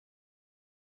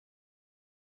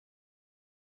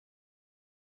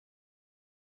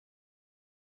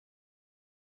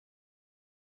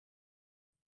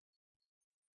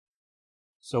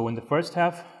So in the first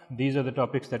half, these are the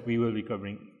topics that we will be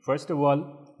covering. First of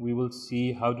all, we will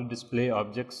see how to display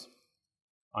objects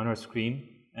on our screen,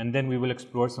 and then we will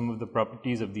explore some of the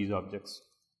properties of these objects.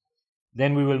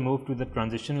 Then we will move to the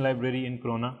transition library in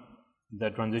Corona. The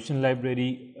transition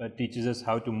library teaches us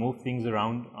how to move things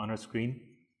around on our screen.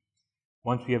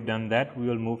 Once we have done that, we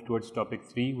will move towards topic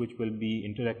 3, which will be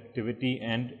interactivity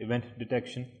and event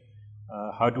detection,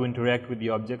 how to interact with the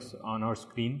objects on our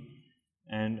screen,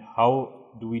 and how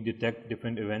do we detect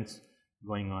different events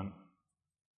going on.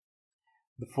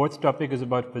 The fourth topic is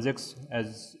about physics.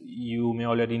 As you may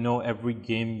already know, every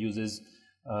game uses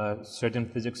certain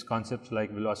physics concepts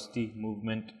like velocity,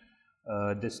 movement,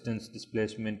 distance,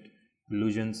 displacement,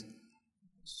 collisions.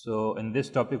 So in this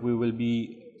topic, we will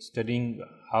be studying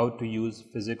how to use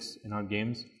physics in our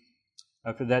games.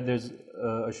 After that, there's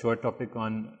a short topic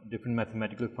on different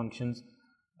mathematical functions.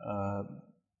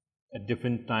 At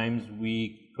different times,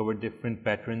 we cover different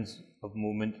patterns of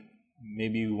movement.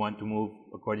 Maybe we want to move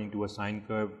according to a sine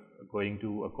curve, according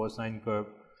to a cosine curve.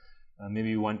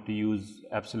 Maybe we want to use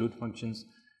absolute functions.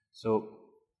 So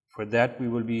for that, we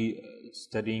will be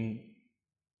studying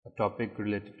a topic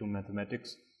related to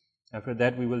mathematics. After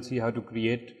that, we will see how to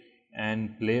create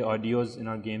and play audios in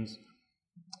our games.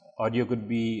 Audio could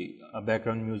be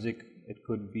background music, it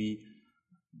could be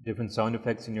different sound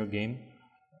effects in your game,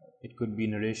 it could be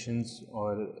narrations,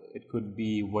 or it could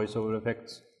be voiceover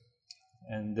effects.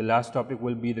 And the last topic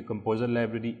will be the composer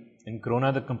library. In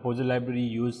Corona, the composer library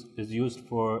is used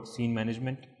for scene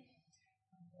management.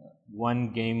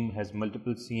 One game has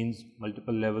multiple scenes,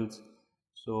 multiple levels.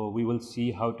 So we will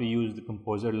see how to use the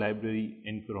composer library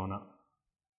in Corona.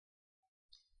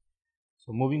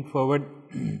 So moving forward,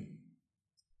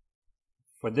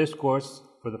 for this course,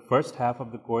 for the first half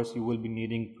of the course, you will be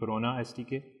needing Corona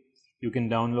SDK. You can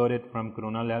download it from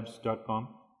coronalabs.com.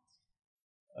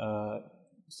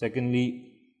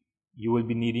 Secondly, you will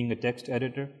be needing a text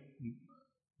editor.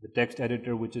 The text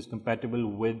editor which is compatible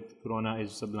with Corona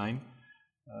is Sublime.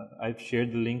 I've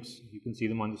shared the links, you can see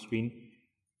them on the screen.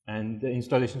 And the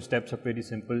installation steps are pretty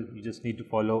simple. You just need to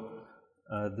follow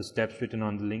the steps written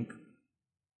on the link.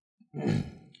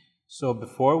 So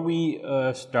before we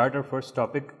start our first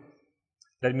topic,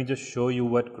 let me just show you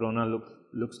what Corona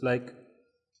looks like.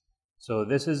 So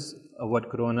this is what the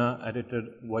Corona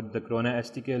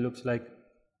SDK looks like,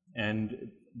 and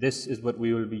this is what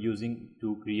we will be using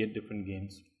to create different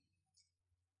games.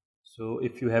 So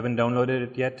if you haven't downloaded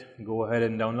it yet, go ahead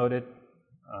and download it.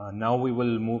 Now we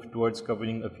will move towards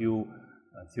covering a few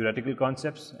theoretical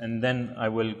concepts, and then I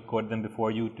will code them before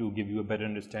you to give you a better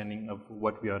understanding of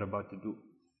what we are about to do.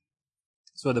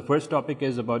 So the first topic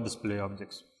is about display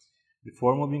objects.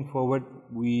 Before moving forward,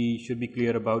 we should be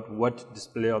clear about what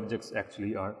display objects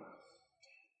actually are.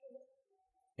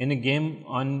 In a game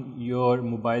on your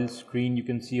mobile screen, you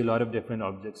can see a lot of different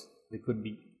objects. They could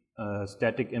be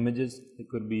static images, it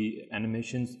could be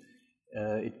animations,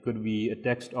 it could be a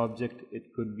text object, it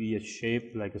could be a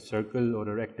shape like a circle or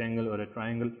a rectangle or a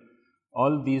triangle.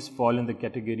 All these fall in the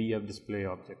category of display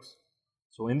objects.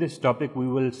 So in this topic, we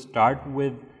will start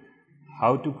with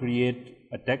how to create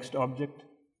a text object.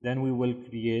 Then we will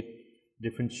create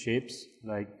different shapes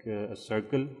like a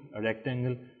circle, a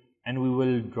rectangle, and we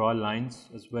will draw lines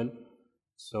as well.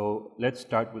 So let's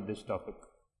start with this topic.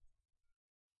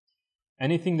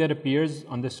 Anything that appears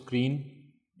on the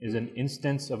screen is an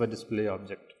instance of a display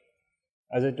object.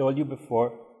 As I told you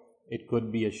before, it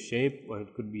could be a shape, or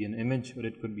it could be an image, or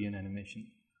it could be an animation.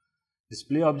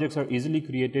 Display objects are easily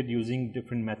created using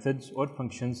different methods or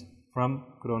functions from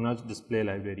Corona's display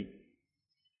library.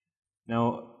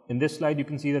 Now, in this slide, you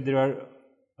can see that there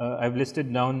are, I've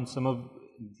listed down some of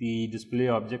the display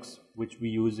objects which we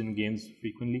use in games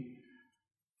frequently.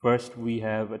 First, we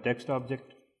have a text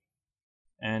object,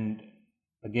 and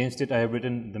against it I have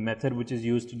written the method which is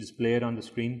used to display it on the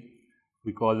screen.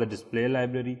 We call the display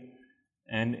library,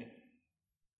 and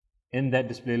in that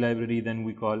display library then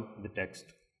we call the text.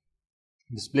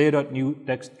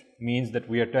 Display.newText means that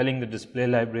we are telling the display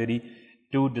library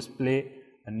to display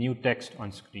a new text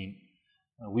on screen.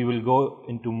 We will go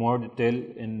into more detail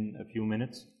in a few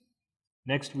minutes.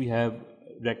 Next, we have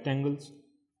rectangles,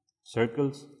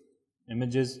 circles,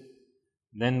 images.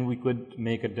 Then we could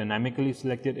make a dynamically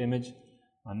selected image.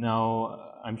 Now,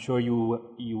 I'm sure you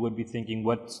would be thinking,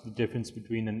 what's the difference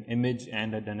between an image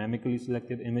and a dynamically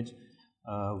selected image?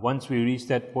 Once we reach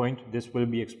that point, this will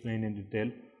be explained in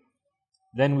detail.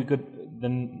 Then the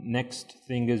next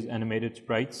thing is animated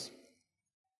sprites.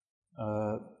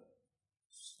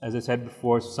 As I said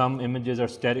before, some images are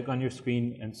static on your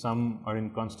screen and some are in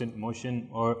constant motion,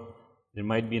 or there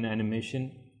might be an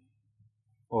animation.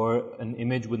 or an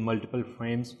image with multiple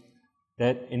frames,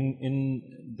 that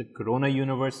in the Corona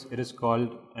universe it is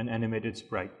called an animated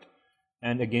sprite.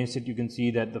 And against it you can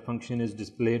see that the function is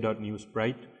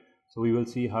display.newSprite. So we will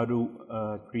see how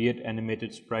to create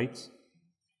animated sprites.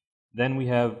 Then we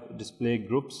have display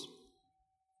groups.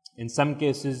 In some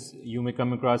cases you may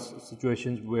come across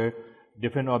situations where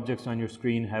different objects on your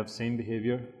screen have same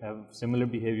behavior, have similar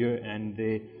behavior, and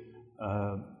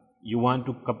you want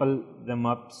to couple them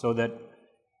up so that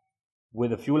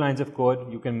with a few lines of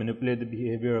code you can manipulate the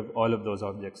behavior of all of those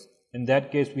objects. In that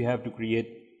case we have to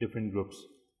create different groups.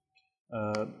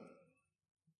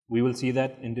 We will see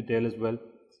that in detail as well.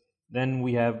 Then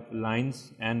we have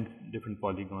lines and different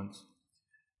polygons.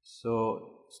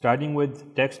 So starting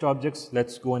with text objects,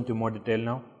 let's go into more detail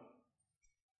now.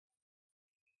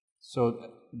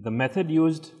 So the method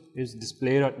used is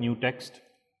display.newText.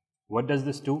 What does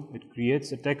this do? It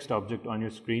creates a text object on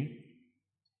your screen.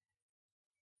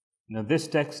 Now this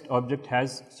text object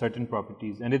has certain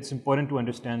properties, and it's important to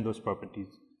understand those properties.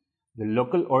 The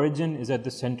local origin is at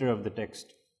the center of the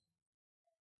text.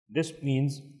 This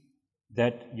means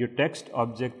that your text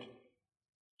object,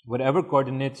 whatever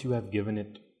coordinates you have given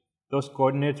it, those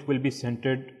coordinates will be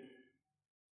centered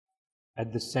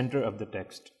at the center of the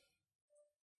text.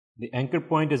 The anchor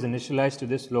point is initialized to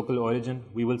this local origin.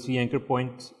 We will see anchor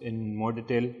points in more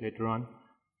detail later on.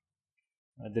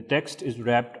 The text is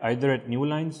wrapped either at new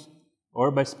lines or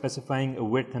by specifying a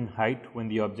width and height when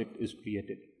the object is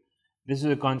created. This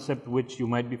is a concept which you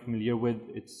might be familiar with.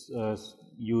 It's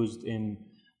used in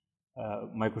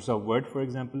Microsoft Word, for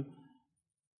example.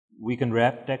 We can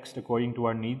wrap text according to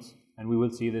our needs, and we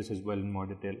will see this as well in more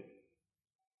detail.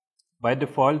 By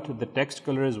default, the text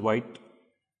color is white,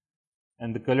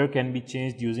 and the color can be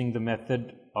changed using the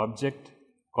method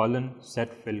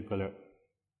object::setFillColor.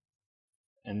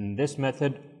 And this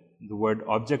method, the word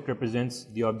object represents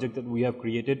the object that we have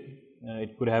created.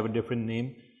 It could have a different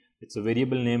name. It's a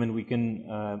variable name, and we can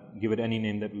give it any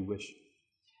name that we wish.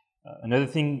 Another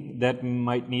thing that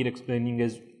might need explaining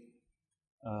is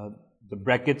the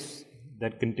brackets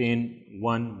that contain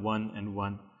 1, 1, and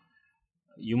 1.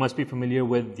 You must be familiar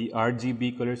with the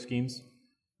RGB color schemes.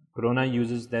 Corona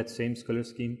uses that same color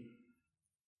scheme.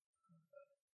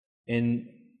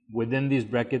 Within these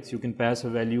brackets you can pass a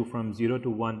value from 0 to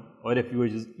 1, or if you are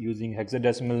using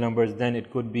hexadecimal numbers, then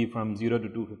it could be from 0 to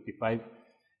 255.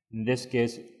 In this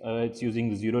case it's using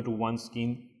the 0 to 1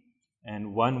 scheme,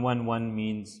 and 111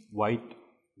 means white,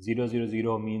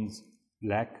 000 means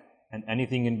black, and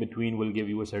anything in between will give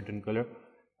you a certain color.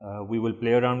 We will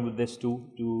play around with this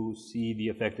too to see the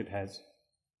effect it has.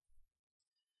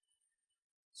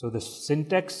 So the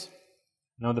syntax,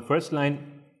 now the first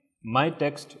line, my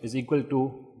text is equal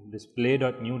to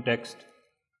display.newText,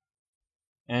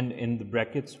 and in the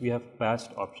brackets we have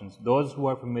passed options. Those who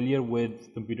are familiar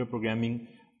with computer programming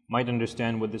might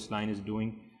understand what this line is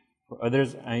doing. For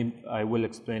others, I will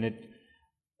explain it.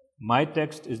 My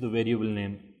text is the variable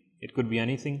name. It could be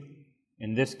anything.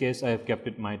 In this case, I have kept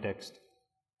it my text.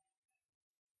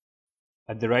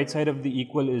 At the right side of the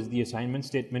equal is the assignment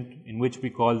statement, in which we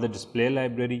call the display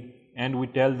library, and we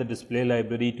tell the display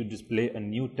library to display a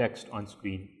new text on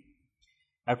screen.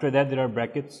 After that, there are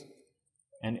brackets,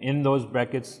 and in those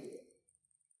brackets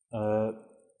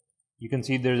you can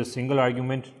see there is a single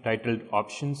argument titled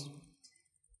options.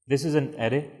 This is an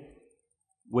array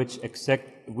which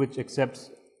accepts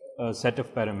a set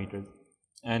of parameters.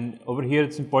 And over here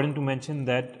it's important to mention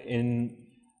that in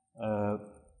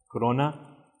Corona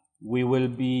we will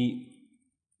be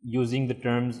using the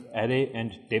terms array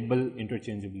and table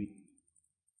interchangeably.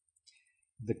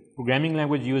 The programming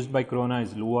language used by Corona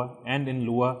is Lua, and in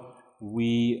Lua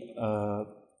we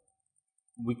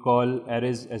call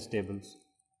arrays as tables.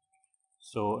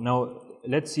 So now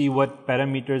let's see what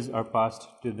parameters are passed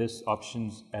to this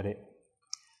options array.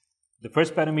 The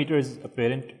first parameter is a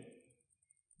parent.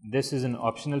 This is an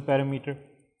optional parameter.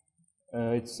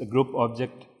 It's a group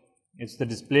object. It's the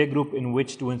display group in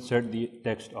which to insert the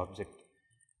text object.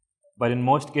 But in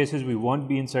most cases we won't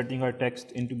be inserting our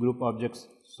text into group objects.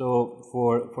 So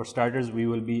for starters we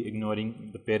will be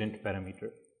ignoring the parent parameter.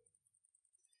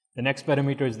 The next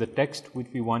parameter is the text which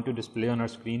we want to display on our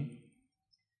screen.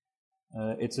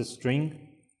 It's a string,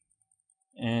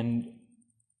 and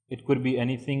it could be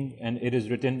anything, and it is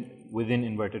written within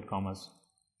inverted commas.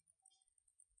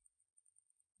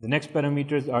 The next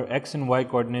parameters are x and y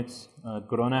coordinates.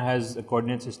 Corona has a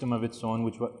coordinate system of its own,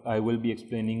 which I will be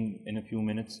explaining in a few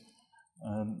minutes.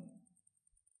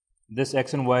 This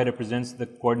x and y represents the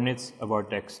coordinates of our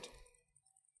text.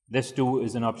 This too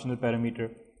is an optional parameter.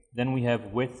 Then we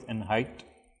have width and height.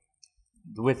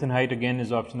 The width and height again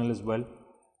is optional as well.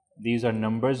 These are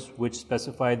numbers which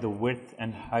specify the width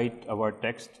and height of our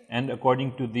text, and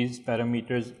according to these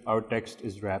parameters, our text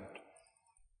is wrapped.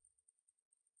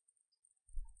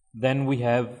 Then we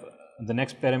have the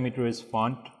next parameter is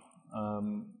font.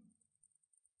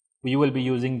 We will be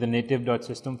using the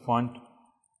native.system font.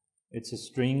 It's a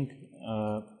string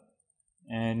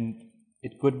and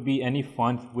it could be any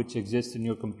font which exists in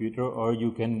your computer, or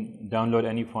you can download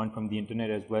any font from the internet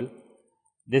as well.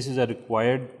 This is a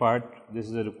required part, this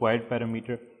is a required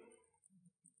parameter.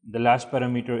 The last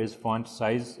parameter is font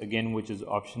size, again, which is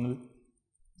optional.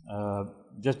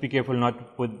 Just be careful not to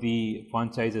put the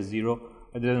font size as 0.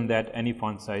 Other than that, any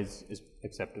font size is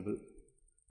acceptable.